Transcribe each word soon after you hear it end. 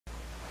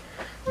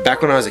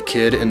Back when I was a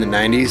kid in the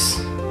 90s,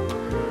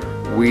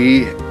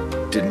 we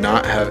did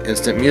not have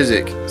instant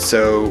music,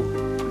 so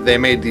they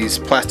made these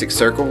plastic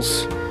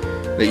circles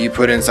that you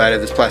put inside of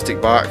this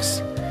plastic box,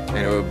 and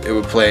it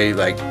would play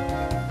like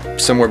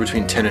somewhere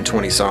between 10 and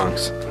 20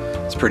 songs.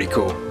 It's pretty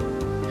cool.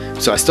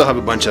 So I still have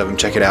a bunch of them.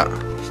 Check it out.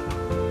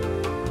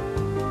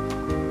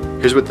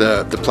 Here's what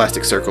the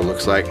plastic circle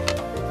looks like.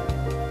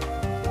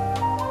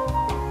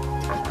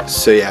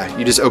 So yeah,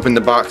 you just open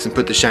the box and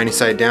put the shiny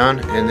side down,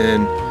 and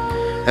then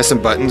it has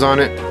some buttons on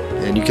it,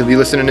 and you can be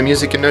listening to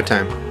music in no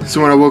time.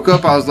 So when I woke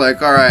up, I was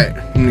like, alright,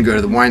 I'm gonna go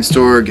to the wine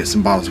store, get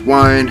some bottles of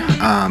wine.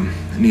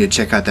 I need to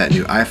check out that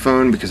new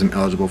iPhone because I'm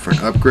eligible for an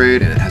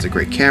upgrade and it has a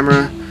great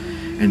camera.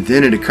 And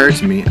then it occurred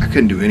to me I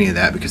couldn't do any of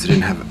that because I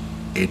didn't have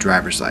a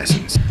driver's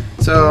license.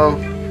 So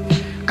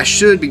I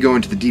should be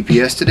going to the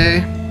DPS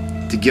today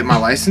to get my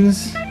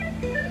license,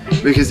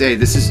 because hey,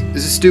 this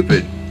is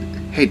stupid.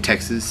 Hey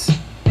Texas,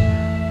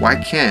 why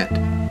can't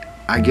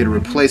I get a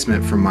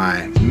replacement for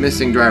my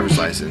missing driver's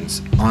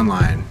license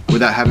online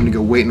without having to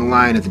go wait in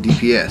line at the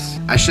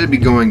DPS? I should be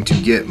going to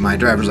get my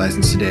driver's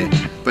license today,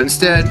 but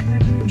instead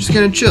I'm just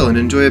gonna chill and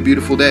enjoy a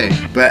beautiful day.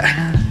 But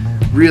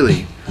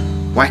really,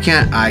 why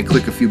can't I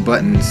click a few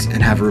buttons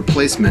and have a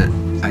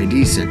replacement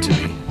ID sent to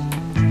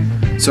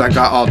me? So I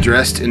got all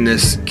dressed in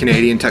this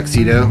Canadian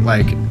tuxedo,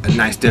 like a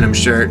nice denim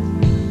shirt,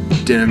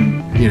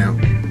 denim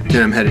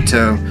head to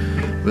toe,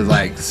 with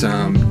like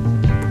some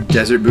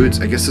desert boots.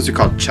 I guess those are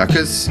called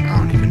chukkas. I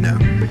don't even know.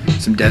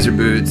 Some desert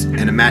boots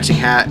and a matching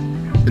hat.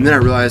 And then I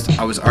realized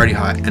I was already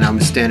hot and I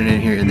was standing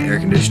in here in the air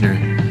conditioner.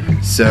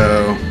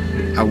 So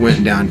I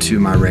went down to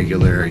my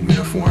regular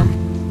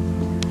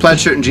uniform. Plaid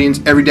shirt and jeans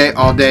every day,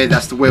 all day.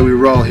 That's the way we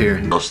roll here.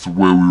 That's the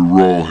way we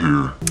roll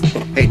here.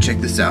 Hey, check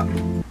this out.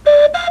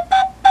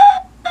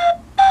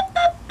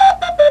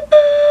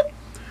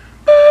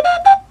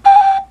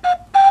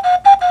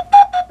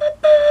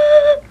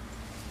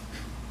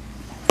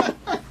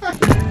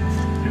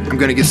 I'm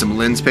gonna get some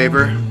lens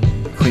paper,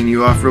 clean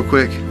you off real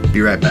quick,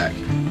 be right back.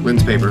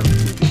 Lens paper.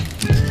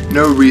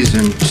 No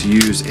reason to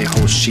use a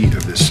whole sheet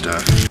of this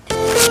stuff.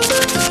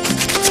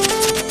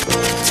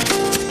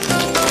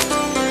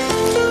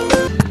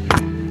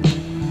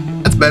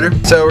 That's better.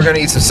 So we're gonna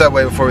eat some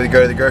Subway before we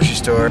go to the grocery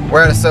store.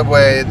 We're at a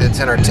Subway that's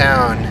in our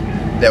town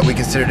that we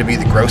consider to be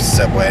the gross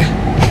Subway,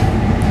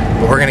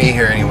 but we're gonna eat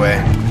here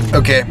anyway.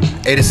 Okay,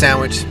 ate a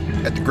sandwich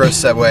at the gross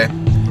Subway.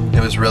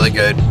 It was really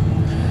good.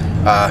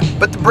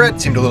 But the bread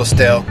seemed a little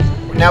stale.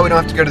 Now we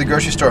don't have to go to the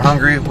grocery store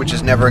hungry, which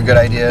is never a good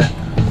idea.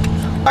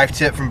 Life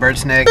tip from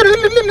Birdsnake: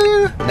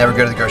 never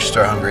go to the grocery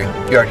store hungry.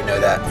 You already know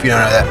that. If you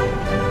don't know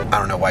that, I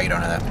don't know why you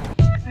don't know that.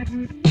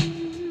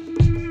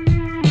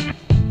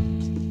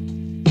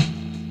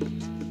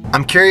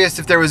 I'm curious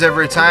if there was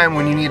ever a time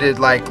when you needed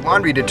like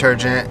laundry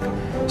detergent,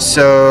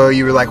 so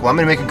you were like, well, I'm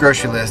gonna make a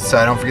grocery list so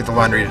I don't forget the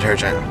laundry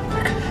detergent.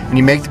 And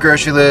you make the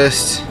grocery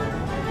list,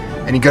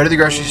 and you go to the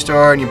grocery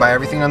store and you buy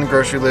everything on the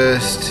grocery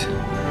list,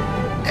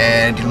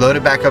 and you load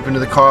it back up into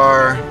the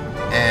car,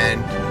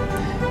 and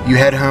you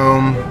head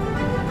home,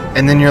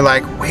 and then you're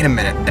like, wait a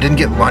minute, I didn't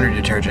get laundry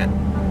detergent.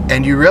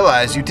 And you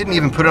realize you didn't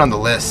even put it on the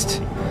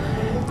list.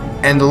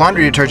 And the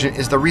laundry detergent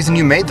is the reason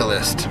you made the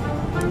list.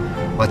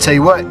 Well, I'll tell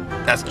you what,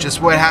 that's just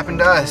what happened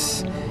to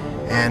us.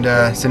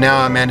 And so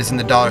now Amanda's in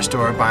the dollar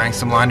store buying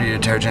some laundry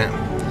detergent.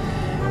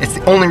 It's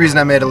the only reason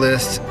I made a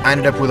list. I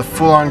ended up with a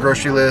full-on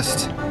grocery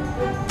list,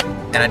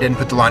 and I didn't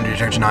put the laundry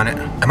detergent on it.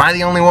 Am I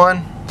the only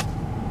one?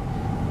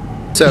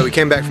 So we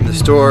came back from the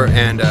store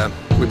and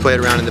we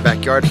played around in the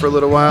backyard for a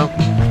little while,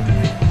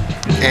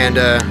 and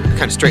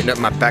kind of straightened up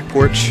my back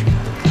porch.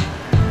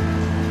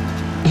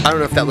 I don't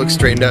know if that looks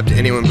straightened up to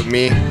anyone but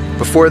me.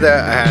 Before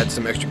that, I had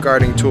some extra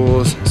gardening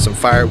tools, some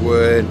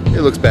firewood.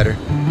 It looks better.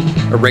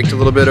 I raked a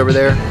little bit over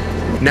there.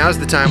 Now's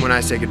the time when I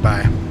say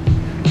goodbye.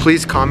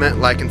 Please comment,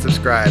 like, and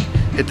subscribe.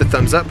 Hit the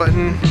thumbs up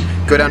button,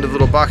 go down to the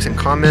little box and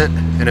comment,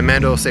 and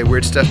Amanda will say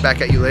weird stuff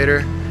back at you later.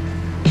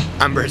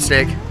 I'm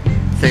Birdsnake.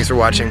 Thanks for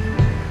watching.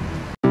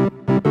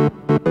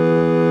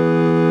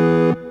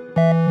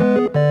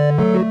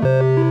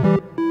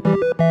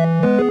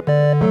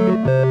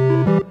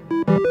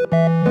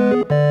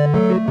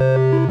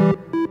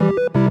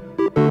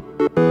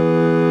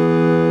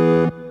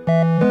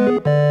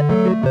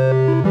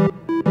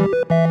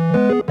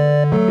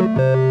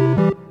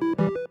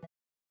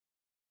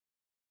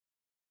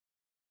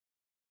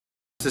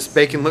 This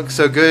bacon looks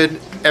so good,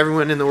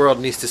 everyone in the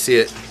world needs to see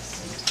it.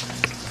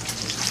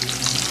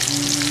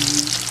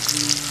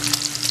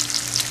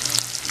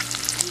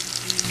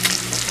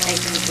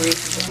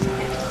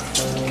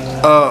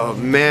 Oh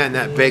man,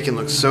 that bacon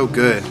looks so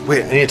good.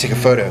 Wait, I need to take a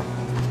photo.